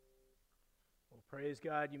Well, praise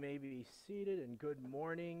God. You may be seated, and good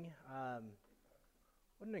morning.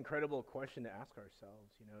 What an incredible question to ask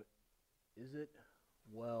ourselves. Is it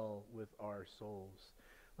well with our souls?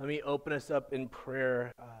 Let me open us up in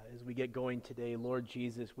prayer as we get going today. Lord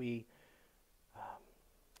Jesus, we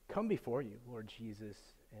come before you, Lord Jesus,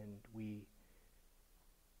 and we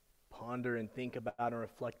ponder and think about and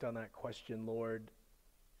reflect on that question, Lord.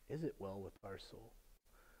 Is it well with our soul?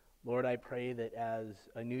 Lord, I pray that as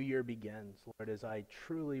a new year begins, Lord, as I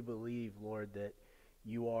truly believe, Lord, that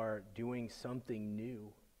you are doing something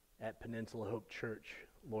new at Peninsula Hope Church,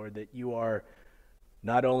 Lord, that you are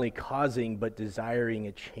not only causing but desiring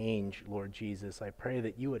a change, Lord Jesus. I pray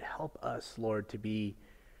that you would help us, Lord, to be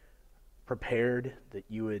prepared, that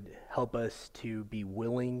you would help us to be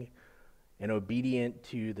willing and obedient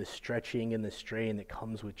to the stretching and the strain that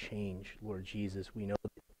comes with change, Lord Jesus. We know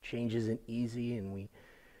that change isn't easy, and we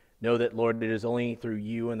know that, Lord, it is only through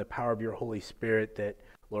you and the power of your Holy Spirit that,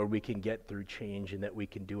 Lord, we can get through change and that we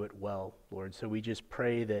can do it well, Lord. So we just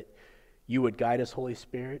pray that you would guide us, Holy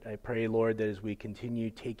Spirit. I pray, Lord, that as we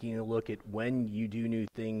continue taking a look at when you do new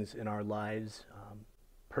things in our lives,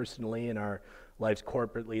 personally, in our lives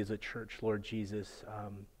corporately as a church, Lord Jesus,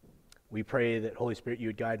 we pray that, Holy Spirit, you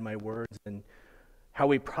would guide my words and how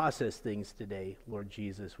we process things today, Lord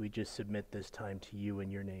Jesus. We just submit this time to you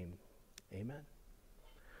in your name. Amen.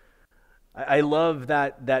 I love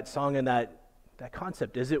that song and that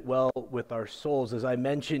concept. Is it well with our souls? As I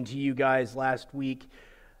mentioned to you guys last week,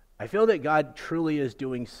 I feel that God truly is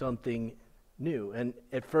doing something new. And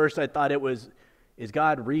at first I thought is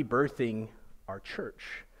God rebirthing our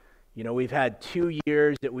church? We've had 2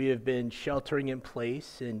 years that we have been sheltering in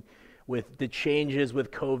place, and with the changes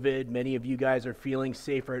with COVID, many of you guys are feeling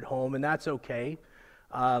safer at home, and that's okay.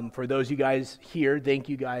 For those of you guys here, thank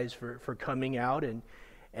you guys for coming out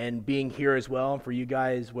and being here as well. And for you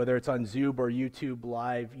guys, whether it's on Zoom or YouTube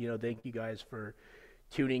Live, thank you guys for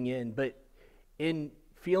tuning in. But in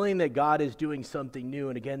feeling that God is doing something new,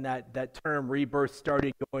 and again, that term rebirth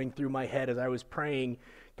started going through my head as I was praying.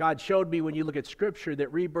 God showed me, when you look at Scripture,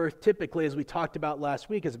 that rebirth typically, as we talked about last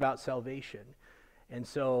week, is about salvation. And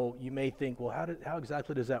so you may think, well, how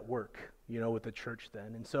exactly does that work, with the church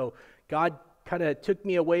then? And so God kind of took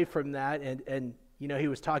me away from that, and he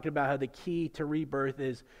was talking about how the key to rebirth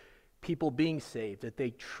is people being saved, that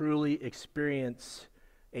they truly experience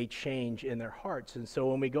a change in their hearts. And so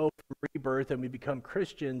when we go from rebirth and we become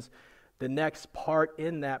Christians, the next part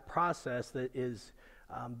in that process that is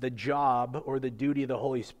the job or the duty of the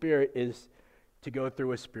Holy Spirit is to go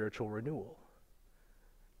through a spiritual renewal.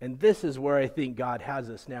 And this is where I think God has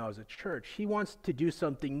us now as a church. He wants to do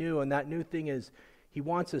something new, and that new thing is he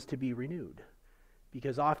wants us to be renewed.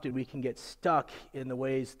 Because often we can get stuck in the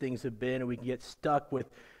ways things have been, and we can get stuck with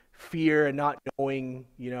fear and not knowing,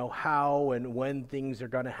 how and when things are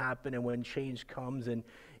going to happen and when change comes, and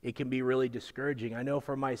it can be really discouraging. I know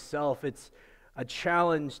for myself, it's a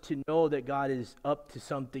challenge to know that God is up to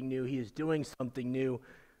something new. He is doing something new,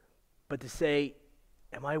 but to say,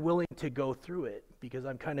 am I willing to go through it? Because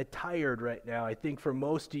I'm kind of tired right now. I think for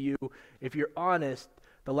most of you, if you're honest,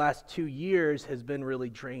 the last 2 years has been really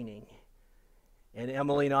draining. And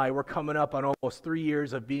Emily and I, we're coming up on almost 3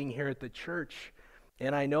 years of being here at the church.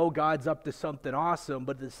 And I know God's up to something awesome,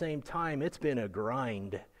 but at the same time, it's been a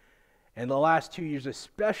grind. And the last 2 years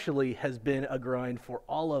especially has been a grind for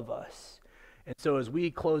all of us. And so as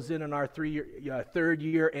we close in on our third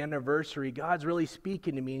year anniversary, God's really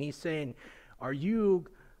speaking to me, and he's saying, are you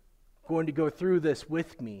going to go through this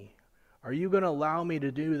with me? Are you going to allow me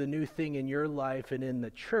to do the new thing in your life and in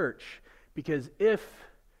the church? Because if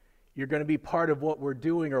you're going to be part of what we're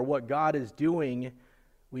doing or what God is doing,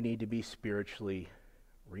 we need to be spiritually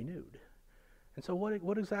renewed. And so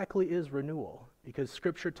what exactly is renewal? Because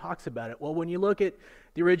Scripture talks about it. Well, when you look at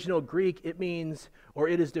the original Greek, it means, or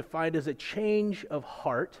it is defined as a change of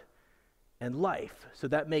heart and life. So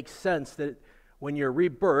that makes sense that when you're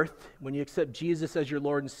rebirthed, when you accept Jesus as your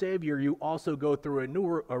Lord and Savior, you also go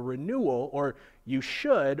through a renewal, or you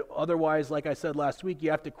should. Otherwise, like I said last week, you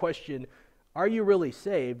have to question, are you really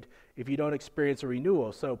saved if you don't experience a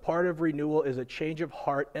renewal? So part of renewal is a change of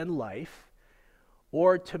heart and life,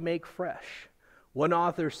 or to make fresh. One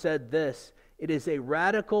author said this: it is a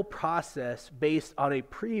radical process based on a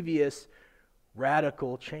previous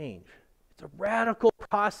radical change. It's a radical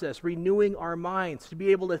process, renewing our minds to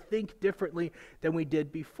be able to think differently than we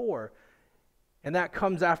did before. And that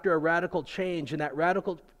comes after a radical change, and that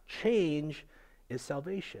radical change is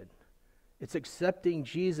salvation. It's accepting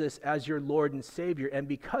Jesus as your Lord and Savior. And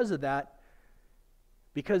because of that,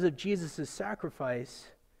 because of Jesus' sacrifice,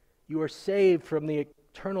 you are saved from the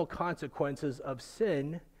eternal consequences of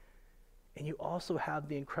sin, And you also have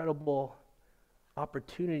the incredible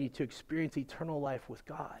opportunity to experience eternal life with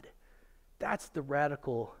God. That's the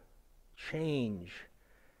radical change,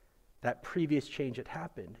 that previous change that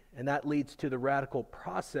happened. And that leads to the radical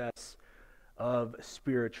process of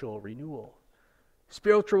spiritual renewal.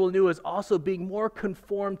 Spiritual renewal is also being more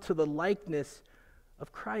conformed to the likeness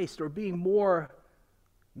of Christ, or being more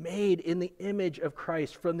made in the image of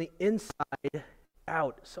Christ from the inside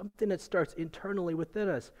out, something that starts internally within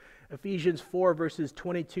us. Ephesians 4 verses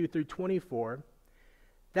 22 through 24,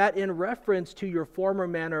 that in reference to your former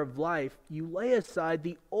manner of life, you lay aside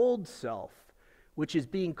the old self, which is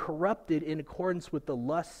being corrupted in accordance with the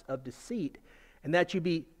lusts of deceit, and that you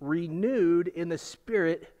be renewed in the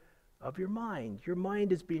spirit of your mind. Your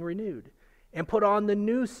mind is being renewed. And put on the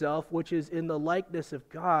new self, which is in the likeness of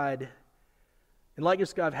God. And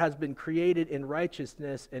likeness of God has been created in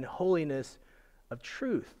righteousness and holiness of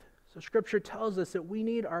truth. So Scripture tells us that we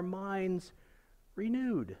need our minds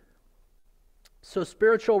renewed. So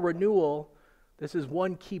spiritual renewal, this is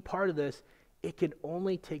one key part of this, it can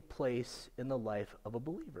only take place in the life of a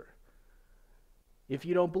believer. If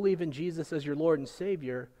you don't believe in Jesus as your Lord and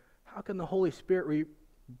Savior, how can the Holy Spirit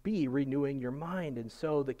be renewing your mind? And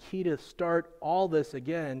so the key to start all this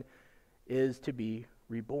again is to be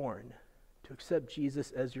reborn, to accept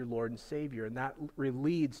Jesus as your Lord and Savior, and that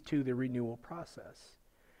leads to the renewal process.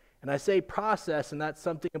 And I say process, and that's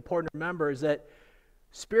something important to remember, is that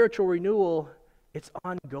spiritual renewal, it's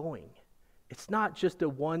ongoing. It's not just a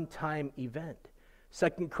one-time event.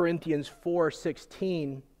 2 Corinthians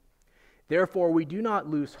 4:16, therefore we do not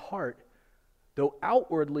lose heart, though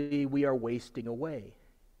outwardly we are wasting away,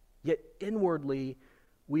 yet inwardly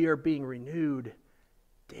we are being renewed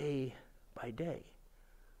day by day.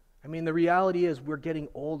 I mean, the reality is we're getting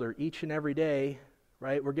older each and every day,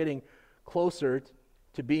 right? We're getting closer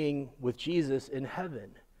to being with Jesus in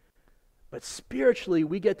heaven. But spiritually,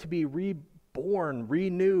 we get to be reborn,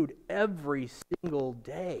 renewed every single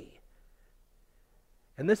day.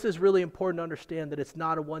 And this is really important to understand, that it's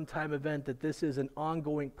not a one-time event, that this is an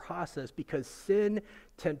ongoing process, because sin,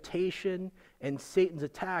 temptation, and Satan's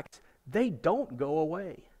attacks, they don't go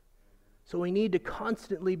away. So we need to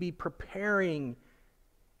constantly be preparing,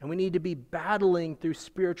 and we need to be battling through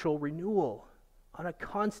spiritual renewal on a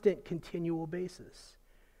constant, continual basis.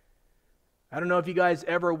 I don't know if you guys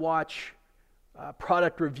ever watch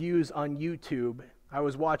product reviews on YouTube. I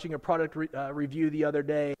was watching a product review the other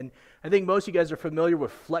day, and I think most of you guys are familiar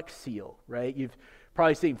with Flex Seal, right? You've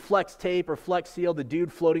probably seen Flex Tape or Flex Seal, the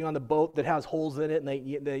dude floating on the boat that has holes in it, and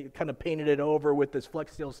they kind of painted it over with this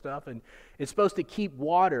Flex Seal stuff, and it's supposed to keep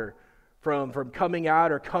water from coming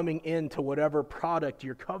out or coming into whatever product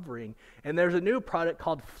you're covering. And there's a new product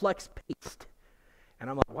called Flex Paste. And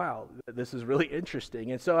I'm like, wow, this is really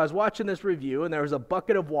interesting. And so I was watching this review, and there was a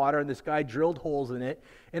bucket of water, and this guy drilled holes in it.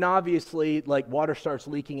 And obviously, like, water starts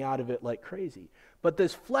leaking out of it like crazy. But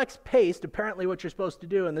this Flex Paste, apparently what you're supposed to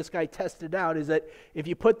do, and this guy tested out, is that if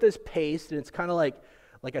you put this paste, and it's kind of like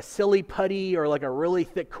a silly putty or like a really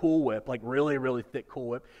thick Cool Whip, like really, really thick Cool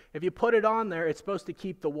Whip, if you put it on there, it's supposed to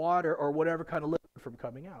keep the water or whatever kind of liquid from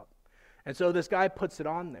coming out. And so this guy puts it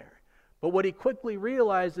on there. But what he quickly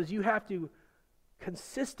realized is you have to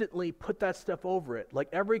consistently put that stuff over it. Like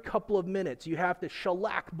every couple of minutes, you have to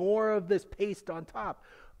shellac more of this paste on top.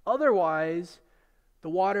 Otherwise, the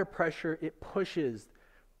water pressure, it pushes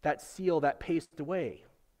that seal, that paste away.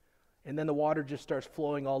 And then the water just starts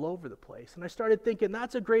flowing all over the place. And I started thinking,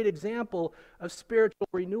 that's a great example of spiritual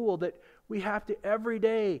renewal, that we have to every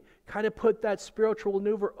day kind of put that spiritual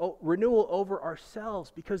renewal over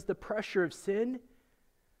ourselves, because the pressure of sin,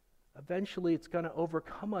 eventually it's going to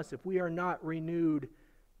overcome us if we are not renewed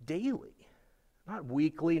daily. Not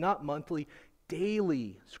weekly, not monthly,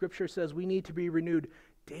 daily. Scripture says we need to be renewed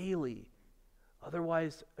daily.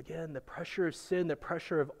 Otherwise, again, the pressure of sin, the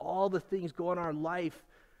pressure of all the things going on in our life,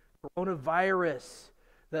 coronavirus,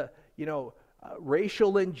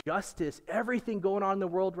 racial injustice, everything going on in the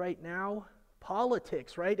world right now,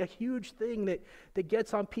 politics, right? A huge thing that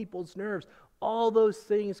gets on people's nerves. All those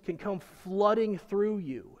things can come flooding through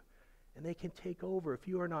you, and they can take over if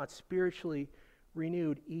you are not spiritually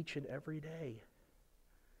renewed each and every day.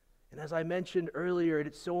 And as I mentioned earlier,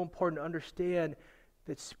 it's so important to understand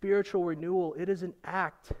that spiritual renewal, it is an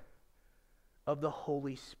act of the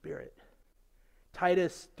Holy Spirit.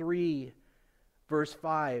 Titus 3, verse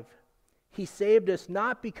 5, He saved us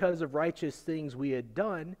not because of righteous things we had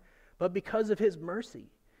done, but because of His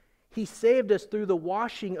mercy. He saved us through the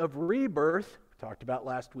washing of rebirth, we talked about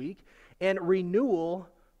last week, and renewal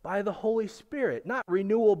by the Holy Spirit. Not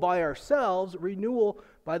renewal by ourselves, renewal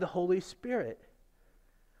by the Holy Spirit.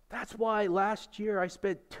 That's why last year I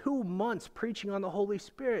spent 2 months preaching on the Holy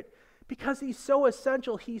Spirit, because he's so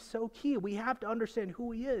essential, he's so key. We have to understand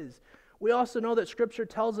who he is. We also know that Scripture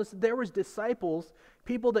tells us that there was disciples,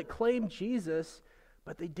 people that claimed Jesus,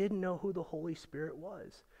 but they didn't know who the Holy Spirit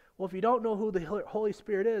was. Well, if you don't know who the Holy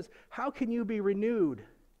Spirit is, how can you be renewed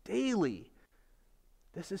daily?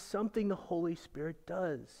 This is something the Holy Spirit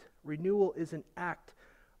does. Renewal is an act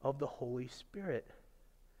of the Holy Spirit.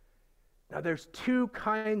 Now, there's 2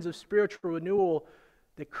 kinds of spiritual renewal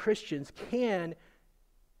that Christians can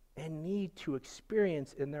and need to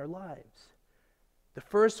experience in their lives. The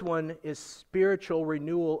first one is spiritual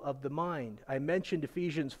renewal of the mind. I mentioned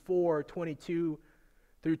Ephesians 4:22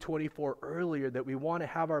 through 24 earlier, that we want to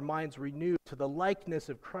have our minds renewed to the likeness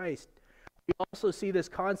of Christ. We also see this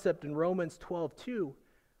concept in Romans 12:2.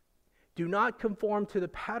 Do not conform to the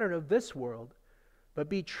pattern of this world, but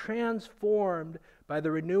be transformed by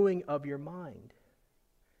the renewing of your mind.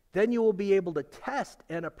 Then you will be able to test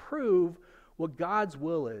and approve what God's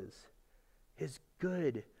will is, his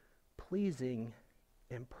good, pleasing,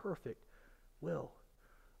 and perfect will.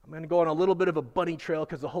 I'm going to go on a little bit of a bunny trail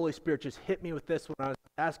because the Holy Spirit just hit me with this when I was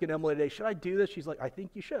asking Emily today, should I do this? She's like, I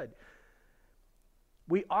think you should.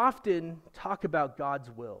 We often talk about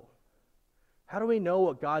God's will. How do we know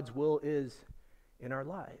what God's will is in our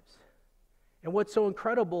lives? And what's so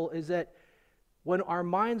incredible is that when our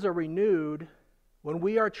minds are renewed, when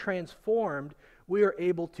we are transformed, we are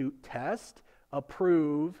able to test,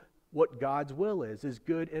 approve what God's will is, his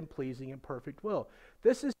good and pleasing and perfect will.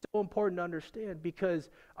 This is so important to understand because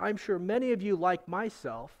I'm sure many of you, like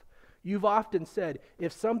myself, you've often said,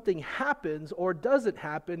 if something happens or doesn't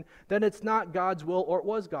happen, then it's not God's will or it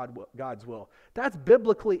was God's will. That's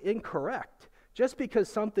biblically incorrect. Just because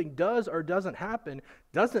something does or doesn't happen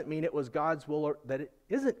doesn't mean it was God's will or that it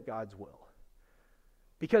isn't God's will.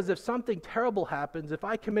 Because if something terrible happens, if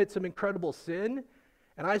I commit some incredible sin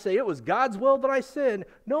and I say it was God's will that I sinned,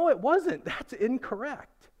 no, it wasn't. That's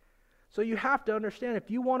incorrect. So you have to understand,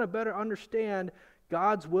 if you want to better understand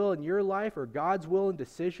God's will in your life or God's will in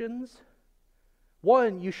decisions,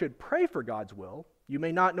 one, you should pray for God's will. You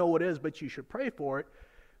may not know what it is, but you should pray for it.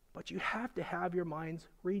 But you have to have your minds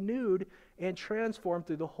renewed and transformed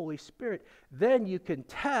through the Holy Spirit. Then you can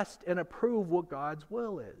test and approve what God's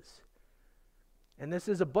will is. And this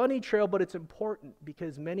is a bunny trail, but it's important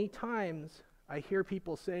because many times I hear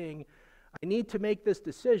people saying, I need to make this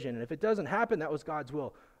decision, and if it doesn't happen, that was God's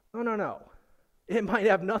will. No. It might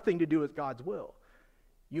have nothing to do with God's will.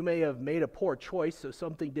 You may have made a poor choice, so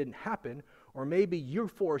something didn't happen, or maybe you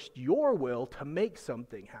forced your will to make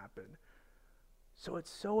something happen. So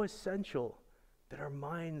it's so essential that our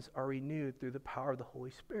minds are renewed through the power of the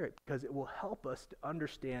Holy Spirit because it will help us to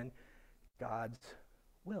understand God's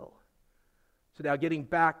will. So now getting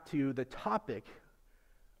back to the topic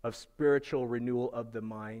of spiritual renewal of the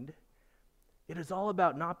mind, it is all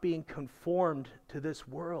about not being conformed to this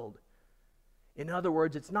world. In other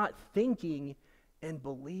words, it's not thinking and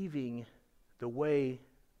believing the way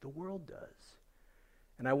the world does.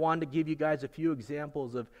 And I wanted to give you guys a few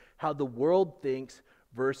examples of how the world thinks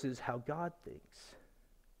versus how God thinks.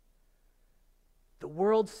 The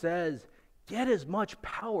world says, get as much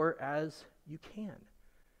power as you can.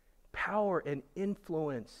 Power and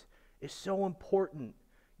influence is so important.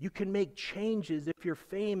 You can make changes if you're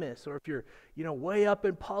famous or if you're, way up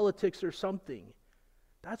in politics or something.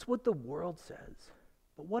 That's what the world says.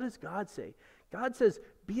 But what does God say? God says,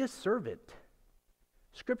 be a servant.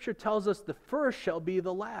 Scripture tells us the first shall be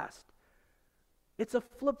the last. It's a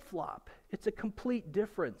flip-flop. It's a complete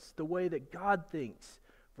difference, the way that God thinks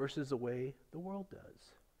versus the way the world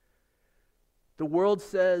does. The world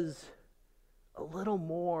says, a little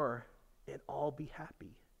more and all be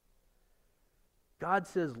happy. God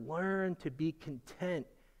says, learn to be content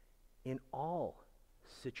in all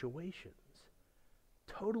situations.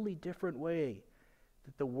 Totally different way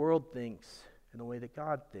that the world thinks and the way that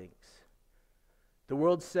God thinks. The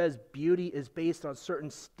world says beauty is based on certain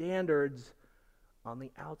standards on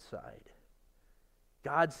the outside.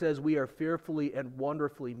 God says we are fearfully and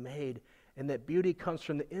wonderfully made, and that beauty comes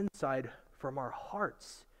from the inside, from our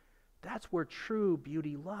hearts. That's where true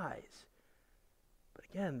beauty lies. But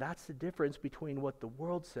again, that's the difference between what the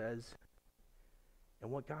world says and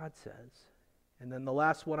what God says. And then the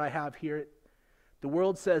last one I have here, the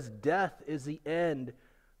world says death is the end,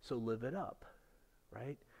 so live it up,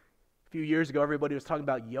 right? A few years ago, everybody was talking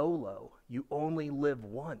about YOLO. You only live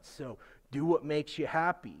once, so do what makes you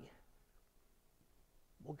happy.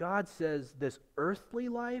 Well, God says this earthly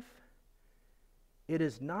life, it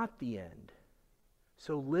is not the end.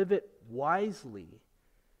 So live it wisely,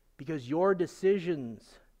 because your decisions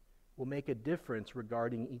will make a difference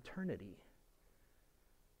regarding eternity.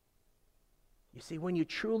 You see, when you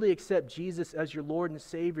truly accept Jesus as your Lord and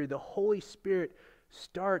Savior, the Holy Spirit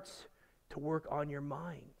starts to work on your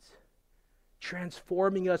minds,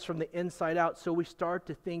 transforming us from the inside out so we start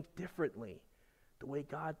to think differently, the way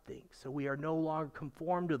God thinks. So we are no longer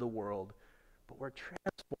conformed to the world, but we're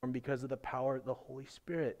transformed because of the power of the Holy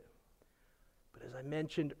Spirit. But as I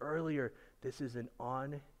mentioned earlier, this is an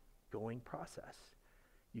ongoing process.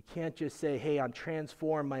 You can't just say, hey, I'm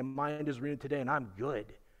transformed, my mind is renewed today, and I'm good.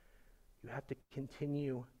 You have to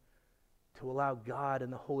continue to allow God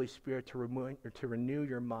and the Holy Spirit to renew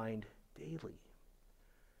your mind daily.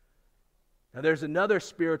 Now there's another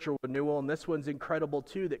spiritual renewal, and this one's incredible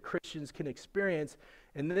too, that Christians can experience,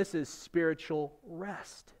 and this is spiritual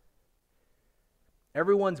rest.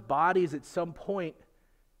 Everyone's bodies at some point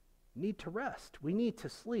need to rest. We need to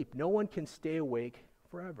sleep. No one can stay awake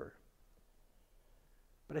forever.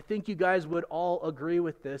 But I think you guys would all agree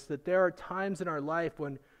with this, that there are times in our life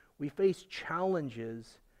when we face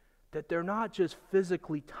challenges that they're not just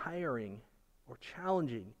physically tiring or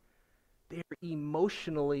challenging. They are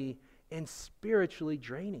emotionally and spiritually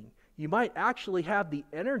draining. You might actually have the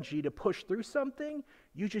energy to push through something,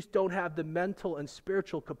 you just don't have the mental and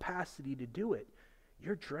spiritual capacity to do it.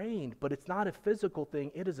 You're drained, but it's not a physical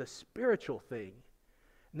thing, it is a spiritual thing.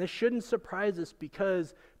 And this shouldn't surprise us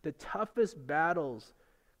because the toughest battles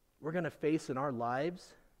we're going to face in our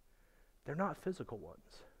lives, they're not physical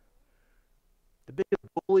ones. The biggest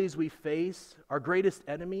bullies we face, our greatest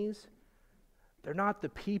enemies, they're not the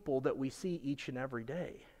people that we see each and every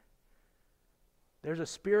day. There's a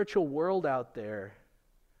spiritual world out there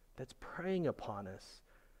that's preying upon us,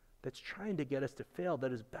 that's trying to get us to fail,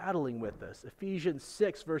 that is battling with us. Ephesians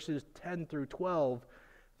 6, verses 10 through 12,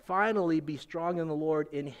 finally be strong in the Lord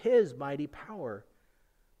in His mighty power.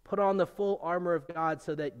 Put on the full armor of God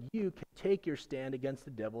so that you can take your stand against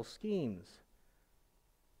the devil's schemes.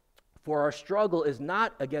 For our struggle is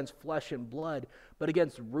not against flesh and blood, but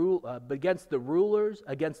against the rulers,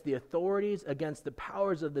 against the authorities, against the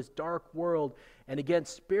powers of this dark world, and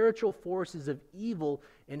against spiritual forces of evil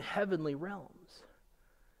in heavenly realms.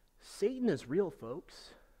 Satan is real,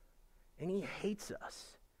 folks, and he hates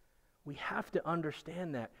us. We have to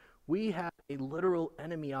understand that. We have a literal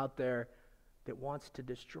enemy out there that wants to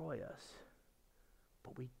destroy us,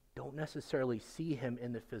 but we don't necessarily see him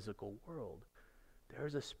in the physical world.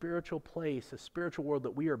 There's a spiritual place, a spiritual world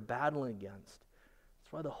that we are battling against.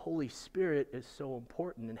 That's why the Holy Spirit is so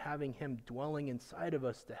important in having Him dwelling inside of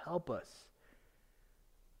us to help us.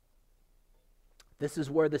 This is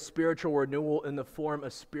where the spiritual renewal in the form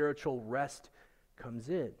of spiritual rest comes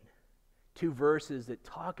in. Two verses that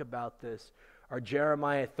talk about this are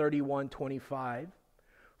Jeremiah 31:25.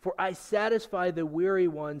 For I satisfy the weary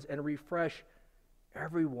ones and refresh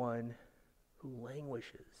everyone who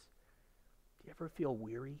languishes. Do you ever feel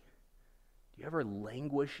weary? Do you ever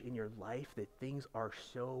languish in your life that things are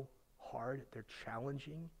so hard, they're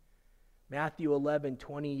challenging? Matthew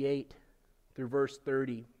 11:28 through verse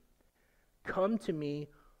 30. Come to me,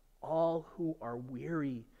 all who are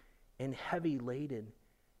weary and heavy laden,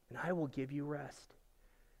 and I will give you rest.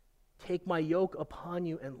 Take my yoke upon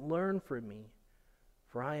you and learn from me,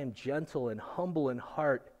 for I am gentle and humble in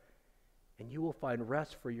heart, and you will find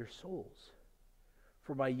rest for your souls.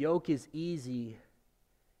 For my yoke is easy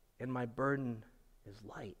and my burden is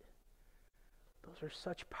light. Those are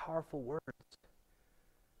such powerful words.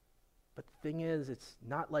 But the thing is, it's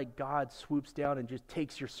not like God swoops down and just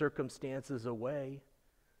takes your circumstances away.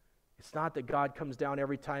 It's not that God comes down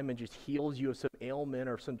every time and just heals you of some ailment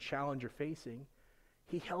or some challenge you're facing.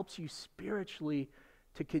 He helps you spiritually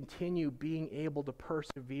to continue being able to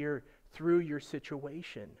persevere through your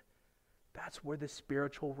situation. That's where the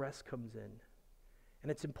spiritual rest comes in. And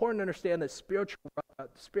it's important to understand that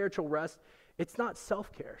spiritual rest, it's not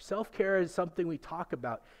self-care. Self-care is something we talk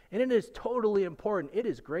about, and it is totally important. It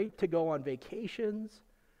is great to go on vacations.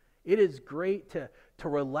 It is great to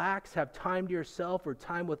relax, have time to yourself or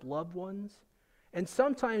time with loved ones. And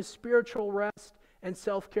sometimes spiritual rest and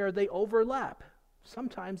self-care, they overlap.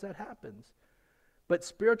 Sometimes that happens. But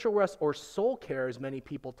spiritual rest, or soul care, as many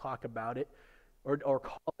people talk about it, or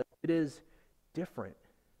call it, it is different.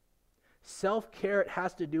 Self-care, it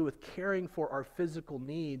has to do with caring for our physical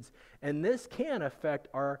needs, and this can affect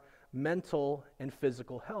our mental and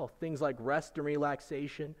physical health. Things like rest and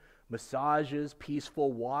relaxation, massages,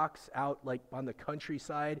 peaceful walks out like on the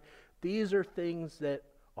countryside. These are things that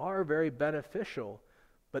are very beneficial,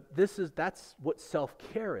 but that's what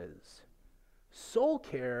self-care is. Soul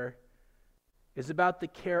care is about the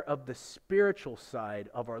care of the spiritual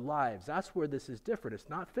side of our lives. That's where this is different. It's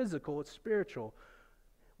not physical, it's spiritual.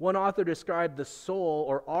 One author described the soul,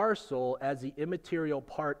 or our soul, as the immaterial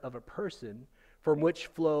part of a person from which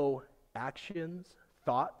flow actions,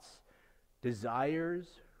 thoughts, desires,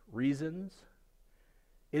 reasons.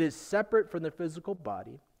 It is separate from the physical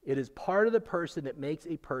body. It is part of the person that makes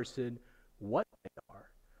a person what they are: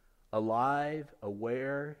 alive,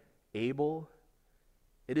 aware, able.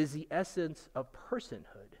 It is the essence of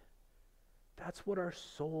personhood. That's what our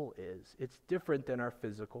soul is. It's different than our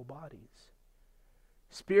physical bodies.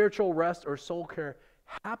 Spiritual rest or soul care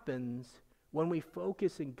happens when we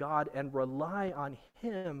focus in God and rely on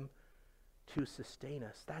Him to sustain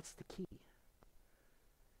us. That's the key.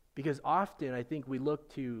 Because often I think we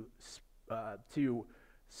look to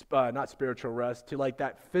not spiritual rest, to like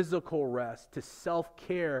that physical rest, to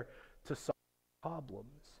self-care to solve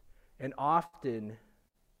problems. And often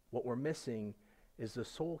what we're missing is the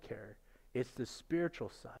soul care. It's the spiritual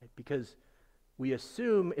side, because we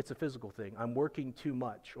assume it's a physical thing. I'm working too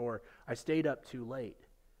much, or I stayed up too late.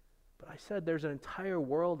 But I said there's an entire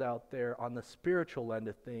world out there on the spiritual end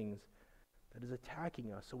of things that is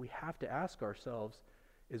attacking us. So we have to ask ourselves,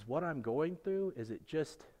 is what I'm going through, is it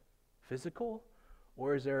just physical,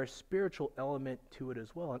 or is there a spiritual element to it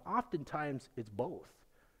as well? And oftentimes it's both.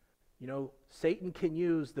 You know, Satan can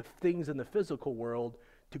use the things in the physical world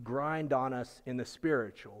to grind on us in the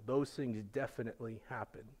spiritual. Those things definitely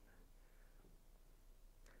happen.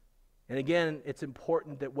 And again, it's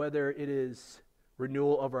important that whether it is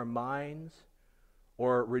renewal of our minds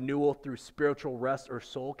or renewal through spiritual rest or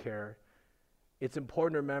soul care, it's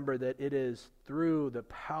important to remember that it is through the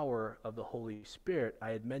power of the Holy Spirit. I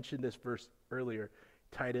had mentioned this verse earlier,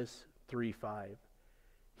 Titus 3:5.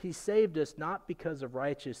 He saved us not because of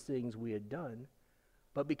righteous things we had done,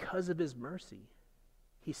 but because of His mercy.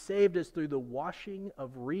 He saved us through the washing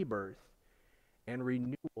of rebirth and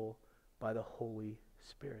renewal by the Holy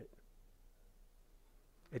Spirit.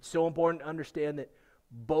 It's so important to understand that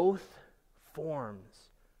both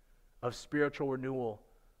forms of spiritual renewal,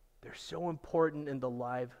 they're so important in the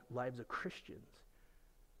lives of Christians.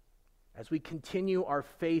 As we continue our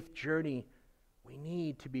faith journey, we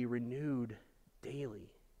need to be renewed daily.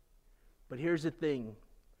 But here's the thing.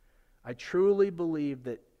 I truly believe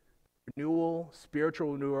that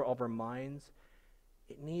spiritual renewal of our minds,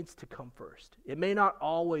 it needs to come first. It may not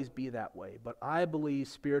always be that way, but I believe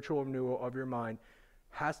spiritual renewal of your mind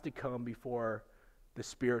has to come before the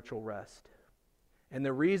spiritual rest. And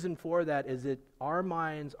the reason for that is that our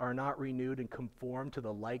minds are not renewed and conformed to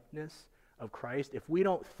the likeness of Christ. If we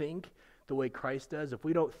don't think the way Christ does, if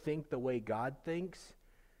we don't think the way God thinks,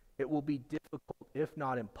 it will be difficult, if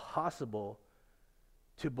not impossible,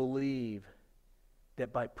 to believe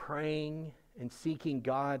that by praying and seeking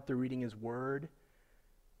God through reading His Word,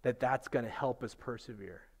 that that's going to help us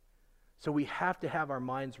persevere. So we have to have our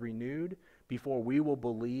minds renewed before we will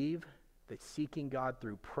believe that seeking God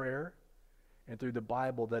through prayer and through the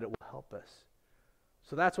Bible, that it will help us.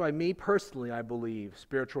 So that's why me personally, I believe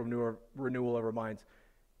spiritual renewal of our minds,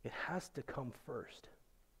 it has to come first.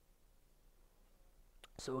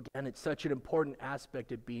 So again, it's such an important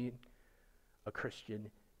aspect of being a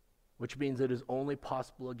Christian, which means it is only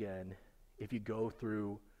possible again if you go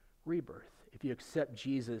through rebirth, if you accept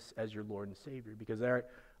Jesus as your Lord and Savior. Because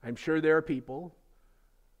I'm sure there are people,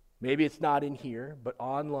 maybe it's not in here, but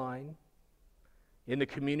online, in the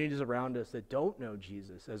communities around us that don't know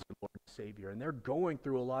Jesus as their Lord and Savior, and they're going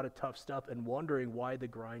through a lot of tough stuff and wondering why the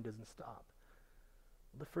grind doesn't stop.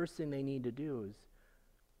 Well, the first thing they need to do is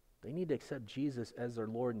they need to accept Jesus as their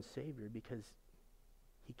Lord and Savior, because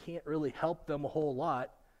He can't really help them a whole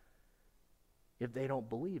lot if they don't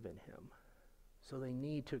believe in Him. So they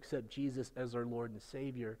need to accept Jesus as their Lord and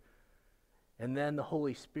Savior, and then the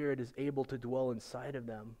Holy Spirit is able to dwell inside of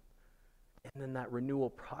them, and then that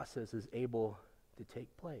renewal process is able to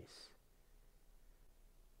take place.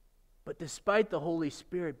 But despite the Holy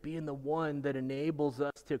Spirit being the one that enables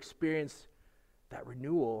us to experience that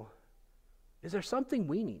renewal, is there something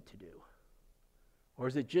we need to do? Or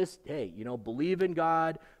is it just, hey, believe in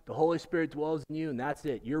God, the Holy Spirit dwells in you, and that's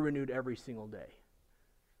it. You're renewed every single day.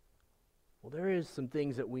 Well, there is some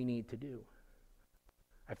things that we need to do.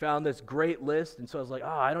 I found this great list, and so I was like,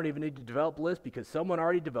 I don't even need to develop a list because someone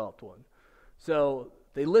already developed one. So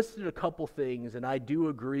they listed a couple things, and I do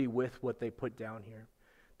agree with what they put down here.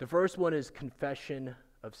 The first one is confession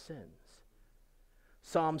of sins.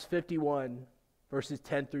 Psalms 51, verses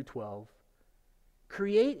 10 through 12.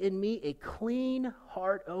 Create in me a clean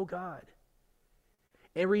heart, O God,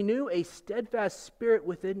 and renew a steadfast spirit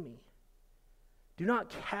within me. Do not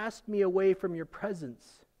cast me away from your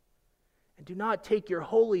presence, and do not take your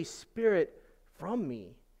Holy Spirit from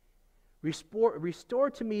me.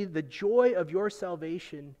 Restore to me the joy of your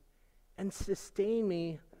salvation and sustain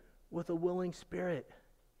me with a willing spirit.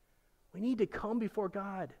 We need to come before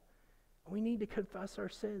God. We need to confess our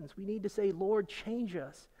sins. We need to say, Lord, change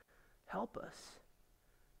us. Help us.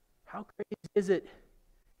 How crazy is it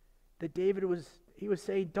that David was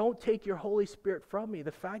saying, don't take your Holy Spirit from me.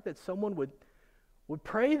 The fact that someone would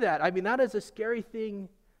pray that, I mean, that is a scary thing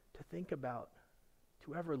to think about,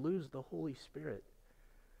 to ever lose the Holy Spirit.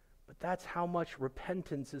 But that's how much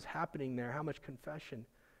repentance is happening there, how much confession.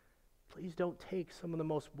 Please don't take some of the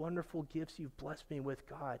most wonderful gifts you've blessed me with,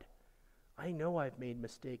 God. I know I've made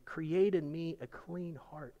mistakes. Create in me a clean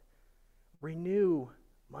heart. Renew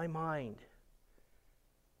my mind.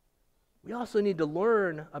 We also need to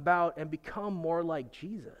learn about and become more like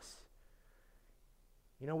Jesus.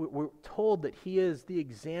 You know, we're told that he is the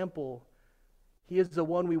example. He is the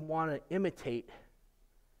one we want to imitate.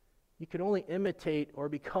 You can only imitate or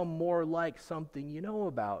become more like something you know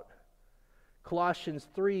about. Colossians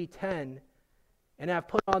 3:10, and have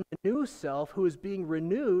put on the new self who is being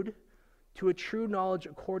renewed to a true knowledge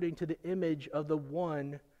according to the image of the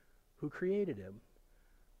one who created him.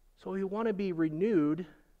 So we want to be renewed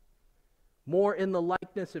more in the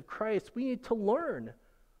likeness of Christ. We need to learn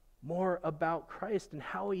more about Christ and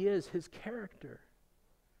how he is, his character.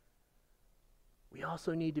 We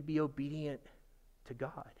also need to be obedient to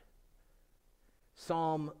God.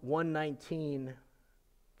 Psalm 119,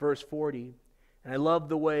 verse 40, and I love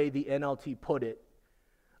the way the NLT put it.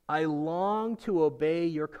 I long to obey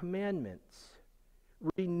your commandments.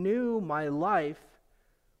 Renew my life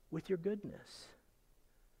with your goodness.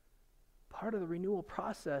 Part of the renewal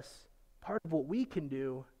process, part of what we can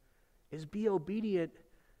do, is be obedient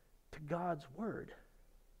to God's word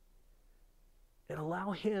and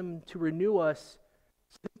allow him to renew us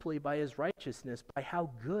simply by his righteousness, by how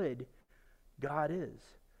good God is.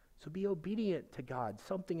 So be obedient to God,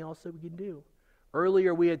 something else that we can do.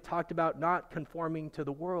 Earlier we had talked about not conforming to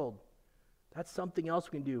the world. That's something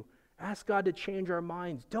else we can do. Ask God to change our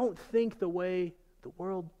minds. Don't think the way the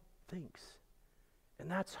world thinks.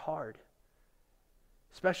 And that's hard.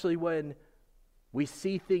 Especially when we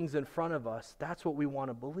see things in front of us. That's what we want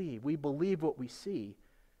to believe. We believe what we see.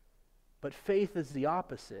 But faith is the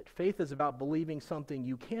opposite. Faith is about believing something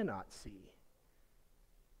you cannot see.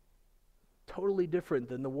 Totally different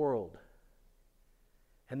than the world.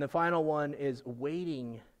 And the final one is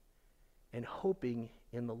waiting and hoping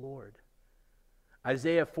in the Lord.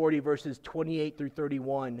 Isaiah 40 verses 28 through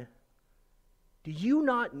 31. Do you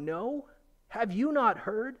not know? Have you not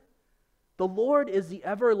heard? The Lord is the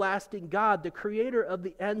everlasting God, the creator of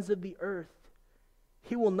the ends of the earth.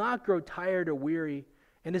 He will not grow tired or weary,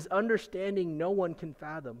 and his understanding no one can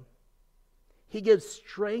fathom. He gives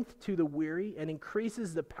strength to the weary and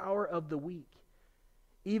increases the power of the weak.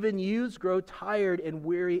 Even youths grow tired and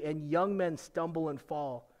weary, and young men stumble and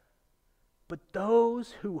fall. But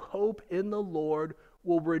those who hope in the Lord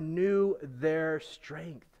will renew their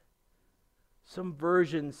strength. Some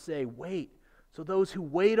versions say, wait. So those who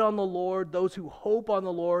wait on the Lord, those who hope on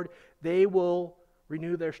the Lord, they will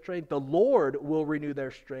renew their strength. The Lord will renew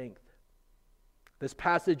their strength. This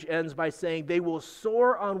passage ends by saying, they will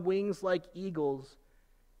soar on wings like eagles.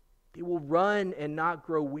 They will run and not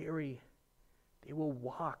grow weary. They will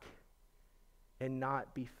walk and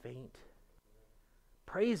not be faint.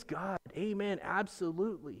 Praise God. Amen.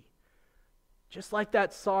 Absolutely. Just like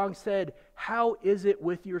that song said, how is it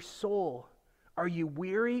with your soul? Are you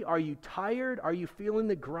weary? Are you tired? Are you feeling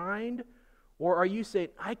the grind? Or are you saying,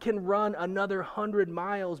 I can run another 100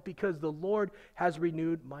 miles because the Lord has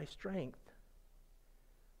renewed my strength?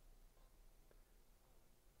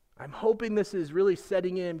 I'm hoping this is really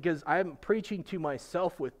setting in because I'm preaching to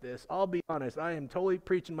myself with this. I'll be honest, I am totally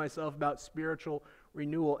preaching myself about spiritual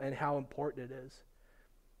renewal and how important it is.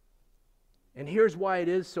 And here's why it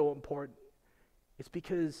is so important. It's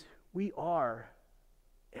because we are,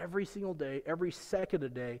 every single day, every second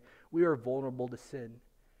of the day, we are vulnerable to sin.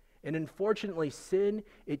 And unfortunately, sin,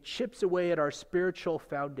 it chips away at our spiritual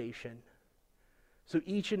foundation. So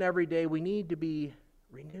each and every day, we need to be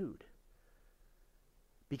renewed.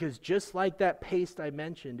 Because just like that paste I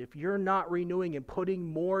mentioned, if you're not renewing and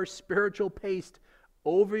putting more spiritual paste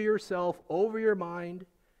over yourself, over your mind,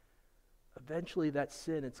 eventually that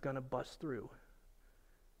sin, it's going to bust through.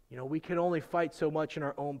 You know, we can only fight so much in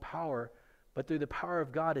our own power, but through the power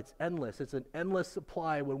of God, it's endless. It's an endless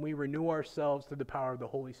supply when we renew ourselves through the power of the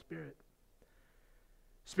Holy Spirit.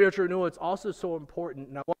 Spiritual renewal, it's also so important,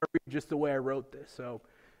 and I want to read just the way I wrote this. So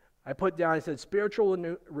I put down, I said, spiritual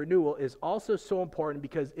renewal is also so important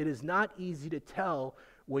because it is not easy to tell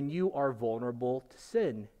when you are vulnerable to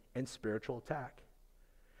sin and spiritual attack.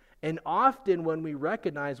 And often when we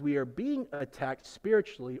recognize we are being attacked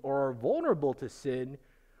spiritually or are vulnerable to sin,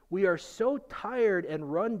 we are so tired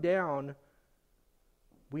and run down,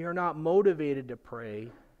 we are not motivated to pray,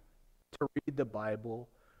 to read the Bible,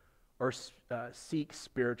 or seek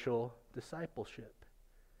spiritual discipleship.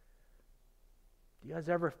 Do you guys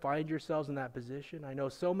ever find yourselves in that position? I know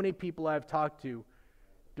so many people I've talked to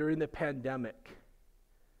during the pandemic.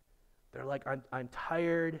 They're like, I'm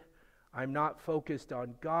tired. I'm not focused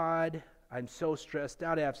on God. I'm so stressed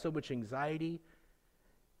out. I have so much anxiety.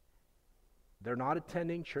 They're not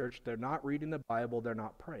attending church. They're not reading the Bible. They're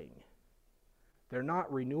not praying. They're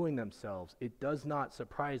not renewing themselves. It does not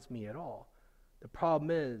surprise me at all. The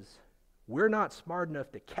problem is, we're not smart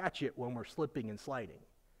enough to catch it when we're slipping and sliding.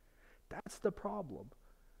 That's the problem.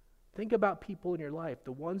 Think about people in your life,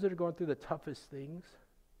 the ones that are going through the toughest things.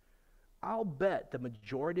 I'll bet the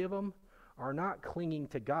majority of them are not clinging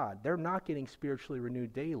to God. They're not getting spiritually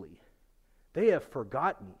renewed daily. They have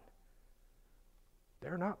forgotten.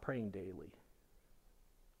 They're not praying daily.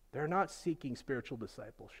 They're not seeking spiritual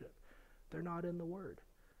discipleship. They're not in the Word.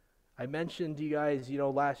 I mentioned to you guys,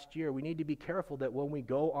 last year, we need to be careful that when we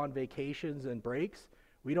go on vacations and breaks,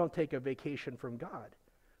 we don't take a vacation from God.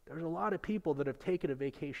 There's a lot of people that have taken a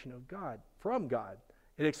vacation of God, from God.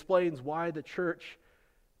 It explains why the church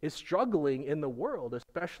is struggling in the world,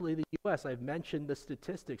 especially the U.S. I've mentioned the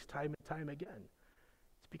statistics time and time again.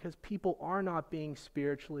 It's because people are not being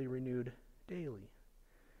spiritually renewed daily.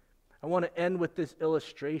 I want to end with this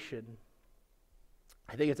illustration.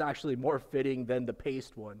 I think it's actually more fitting than the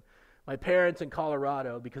paste one. My parents in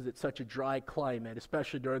Colorado, because it's such a dry climate,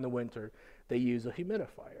 especially during the winter, they use a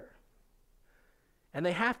humidifier. And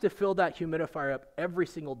they have to fill that humidifier up every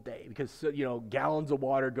single day because, gallons of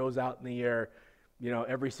water goes out in the air,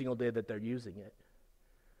 every single day that they're using it.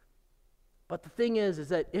 But the thing is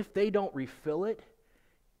that if they don't refill it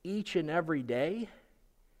each and every day,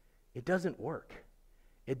 it doesn't work.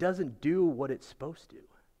 It doesn't do what it's supposed to.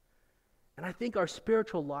 And I think our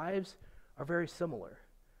spiritual lives are very similar.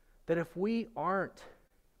 That if we aren't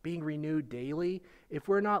being renewed daily, if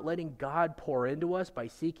we're not letting God pour into us by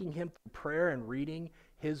seeking Him through prayer and reading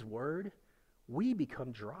His Word, we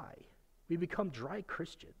become dry. We become dry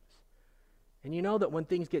Christians. And you know that when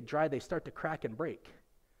things get dry, they start to crack and break.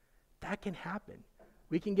 That can happen.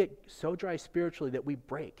 We can get so dry spiritually that we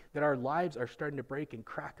break, that our lives are starting to break and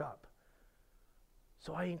crack up.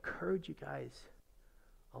 So I encourage you guys,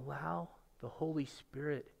 allow the Holy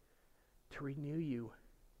Spirit to renew you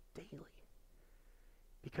daily.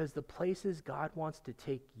 Because the places God wants to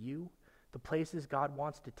take you, the places God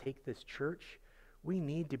wants to take this church, we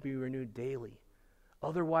need to be renewed daily.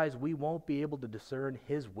 Otherwise, we won't be able to discern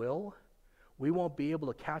His will. We won't be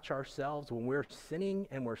able to catch ourselves when we're sinning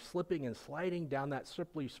and we're slipping and sliding down that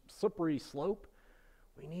slippery slope.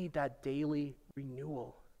 We need that daily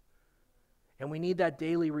renewal. And we need that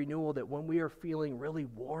daily renewal that when we are feeling really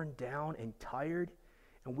worn down and tired,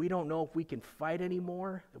 and we don't know if we can fight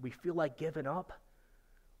anymore, that we feel like giving up,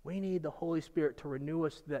 we need the Holy Spirit to renew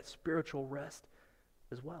us to that spiritual rest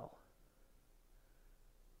as well.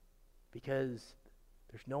 Because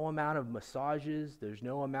there's no amount of massages, there's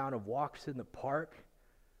no amount of walks in the park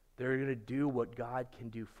that are going to do what God can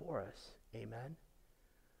do for us. Amen?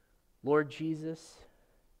 Lord Jesus,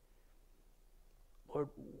 Lord,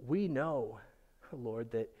 we know,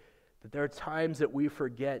 Lord, that there are times that we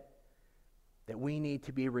forget that we need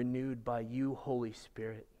to be renewed by you, Holy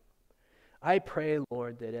Spirit. I pray,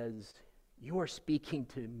 Lord, that as you are speaking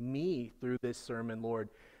to me through this sermon, Lord,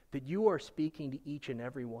 that you are speaking to each and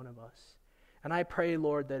every one of us. And I pray,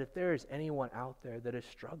 Lord, that if there is anyone out there that is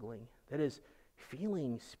struggling, that is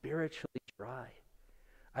feeling spiritually dry,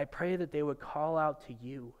 I pray that they would call out to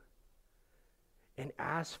you and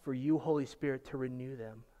ask for you, Holy Spirit, to renew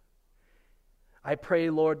them. I pray,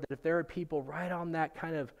 Lord, that if there are people right on that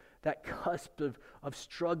cusp of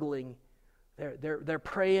struggling, they're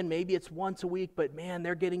praying, maybe it's once a week, but man,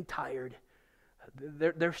 they're getting tired.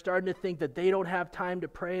 They're starting to think that they don't have time to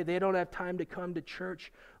pray, they don't have time to come to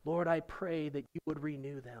church. Lord, I pray that you would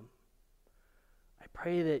renew them. I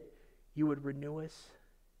pray that you would renew us,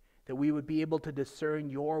 that we would be able to discern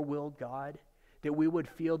your will, God, that we would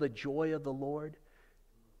feel the joy of the Lord,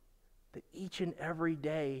 that each and every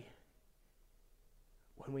day,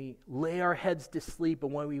 when we lay our heads to sleep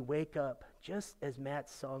and when we wake up, just as Matt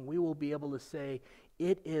sung, we will be able to say,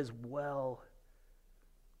 "It is well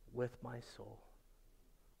with my soul."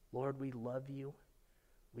 Lord, we love you.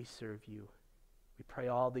 We serve you. We pray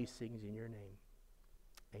all these things in your name.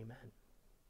 Amen.